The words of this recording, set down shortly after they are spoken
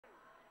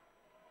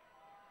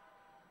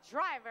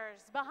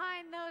drivers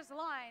behind those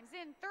lines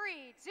in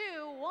 3,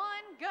 2, 1,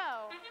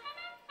 go.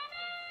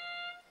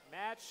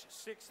 Match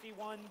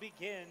 61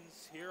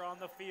 begins here on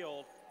the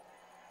field.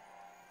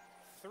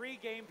 3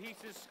 game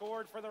pieces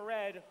scored for the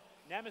red.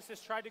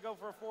 Nemesis tried to go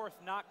for a fourth,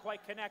 not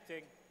quite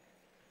connecting.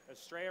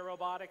 Estrella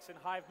Robotics and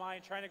Hive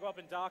Mind trying to go up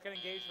and dock and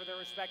engage for their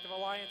respective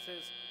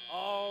alliances.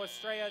 Oh,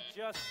 Estrella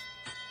just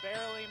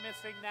barely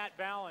missing that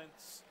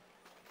balance.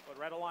 But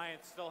Red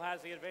Alliance still has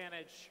the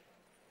advantage.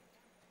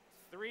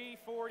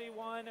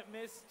 341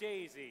 Miss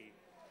Daisy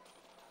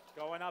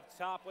going up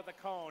top with a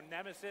cone.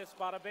 Nemesis,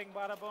 bada bing,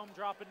 bada boom,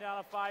 dropping down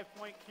a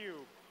 5-point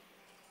cube.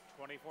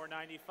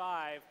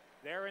 24.95.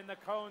 They're in the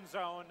cone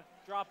zone,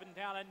 dropping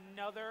down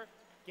another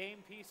game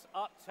piece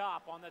up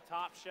top on the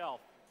top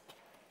shelf.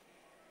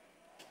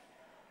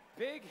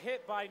 Big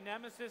hit by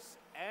Nemesis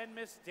and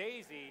Miss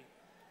Daisy.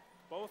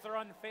 Both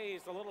are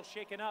unfazed, a little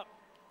shaken up,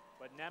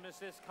 but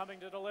Nemesis coming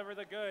to deliver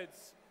the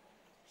goods.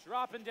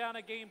 Dropping down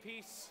a game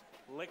piece,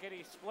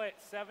 lickety split,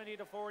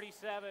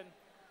 70-47,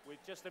 with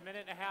just a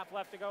minute and a half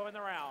left to go in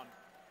the round.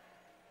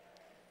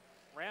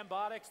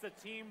 Rambotics, the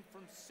team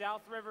from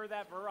South River,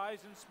 that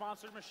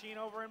Verizon-sponsored machine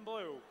over in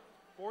blue.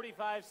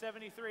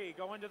 45-73,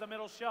 going to the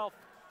middle shelf.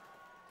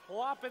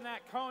 Plopping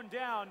that cone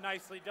down,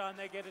 nicely done,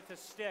 they get it to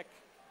stick.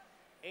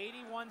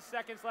 81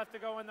 seconds left to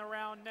go in the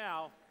round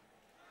now.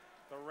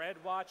 The Red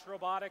Watch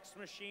Robotics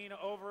machine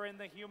over in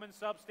the human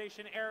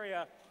substation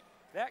area.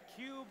 That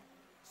cube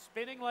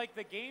spinning like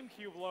the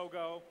GameCube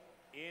logo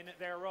in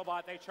their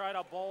robot. They try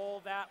to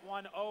bowl that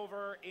one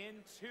over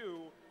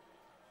into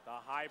the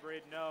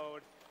hybrid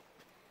node.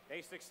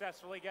 They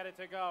successfully get it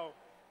to go.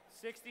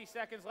 60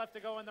 seconds left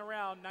to go in the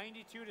round,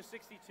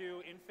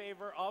 92-62 in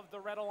favor of the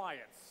Red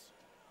Alliance.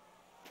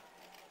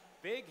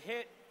 Big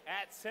hit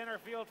at center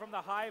field from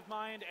the Hive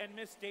Mind and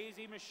Miss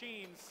Daisy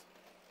machines.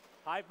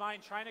 Hive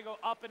Mind trying to go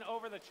up and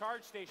over the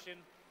charge station.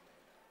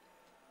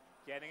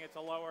 Getting it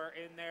to lower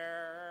in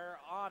their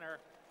honor.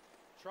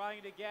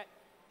 Trying to get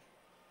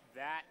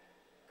that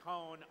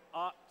cone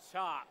up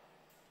top.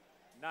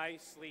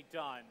 Nicely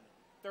done.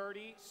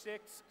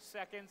 36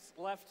 seconds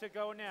left to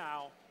go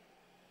now.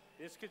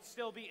 This could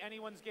still be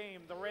anyone's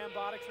game. The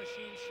Rambotics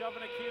machine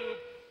shoving a cube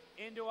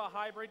into a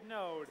hybrid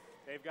node.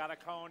 They've got a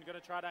cone, gonna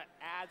try to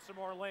add some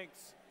more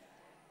links.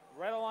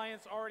 Red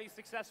Alliance already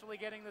successfully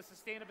getting the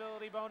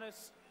sustainability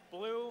bonus.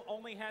 Blue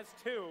only has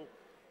 2.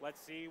 Let's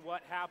see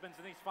what happens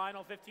in these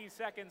final 15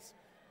 seconds.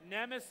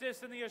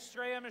 Nemesis and the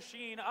Estrella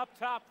machine up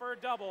top for a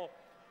double.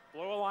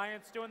 Blue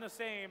Alliance doing the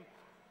same.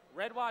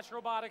 Red Watch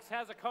Robotics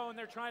has a cone.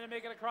 They're trying to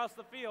make it across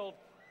the field.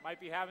 Might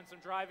be having some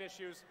drive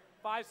issues.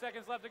 5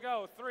 seconds left to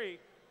go. 3,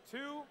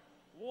 2,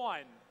 1.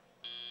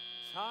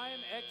 Time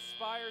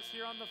expires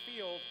here on the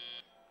field.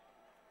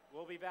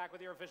 We'll be back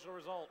with your official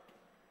result.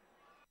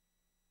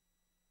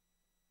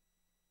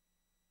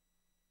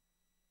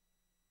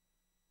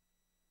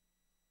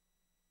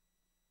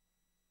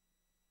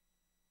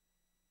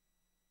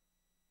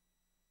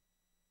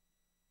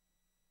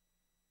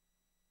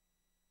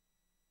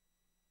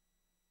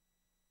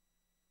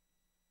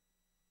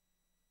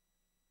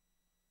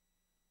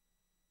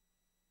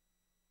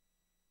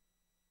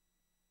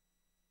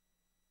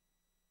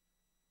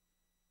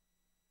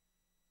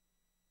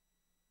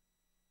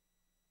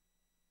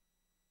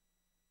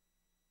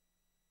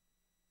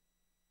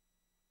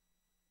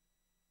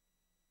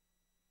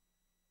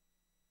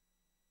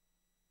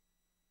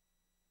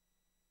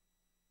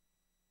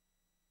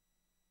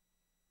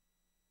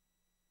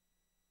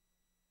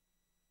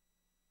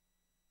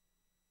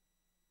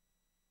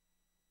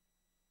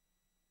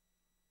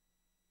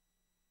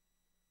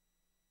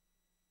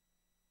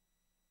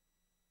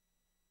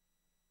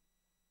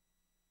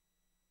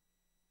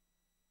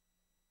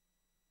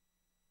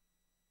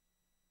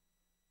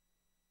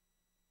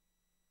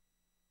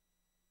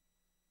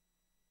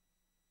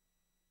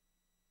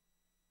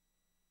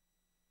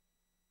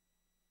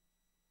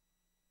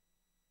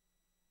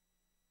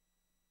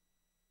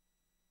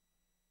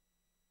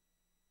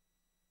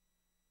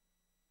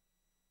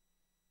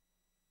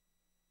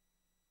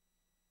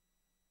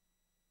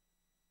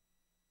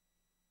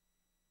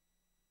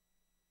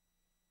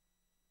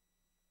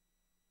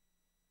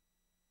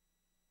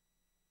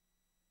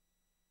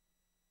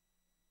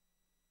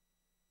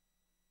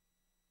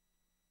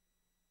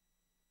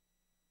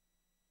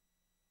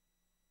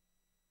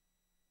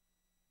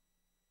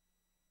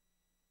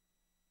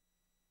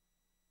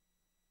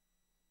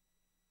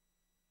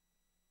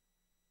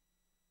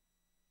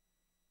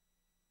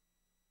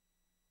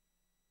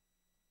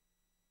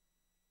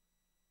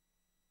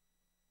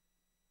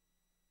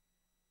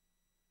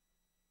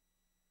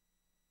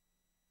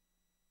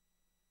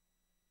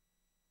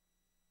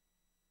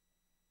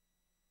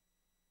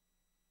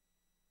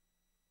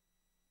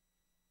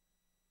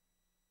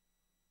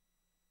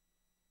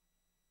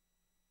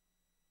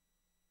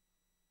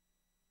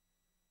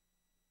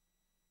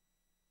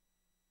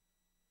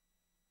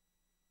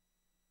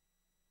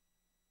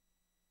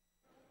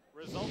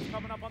 Results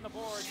coming up on the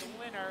board. The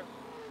winner,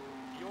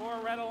 your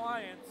Red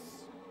Alliance,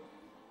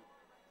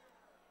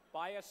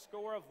 by a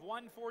score of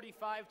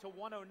 145 to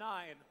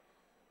 109.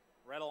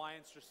 Red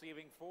Alliance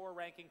receiving 4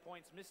 ranking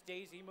points. Miss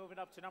Daisy moving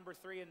up to number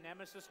 3, and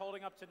Nemesis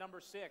holding up to number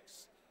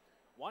 6.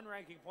 1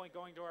 ranking point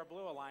going to our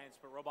Blue Alliance,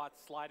 but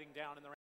Robots sliding down in the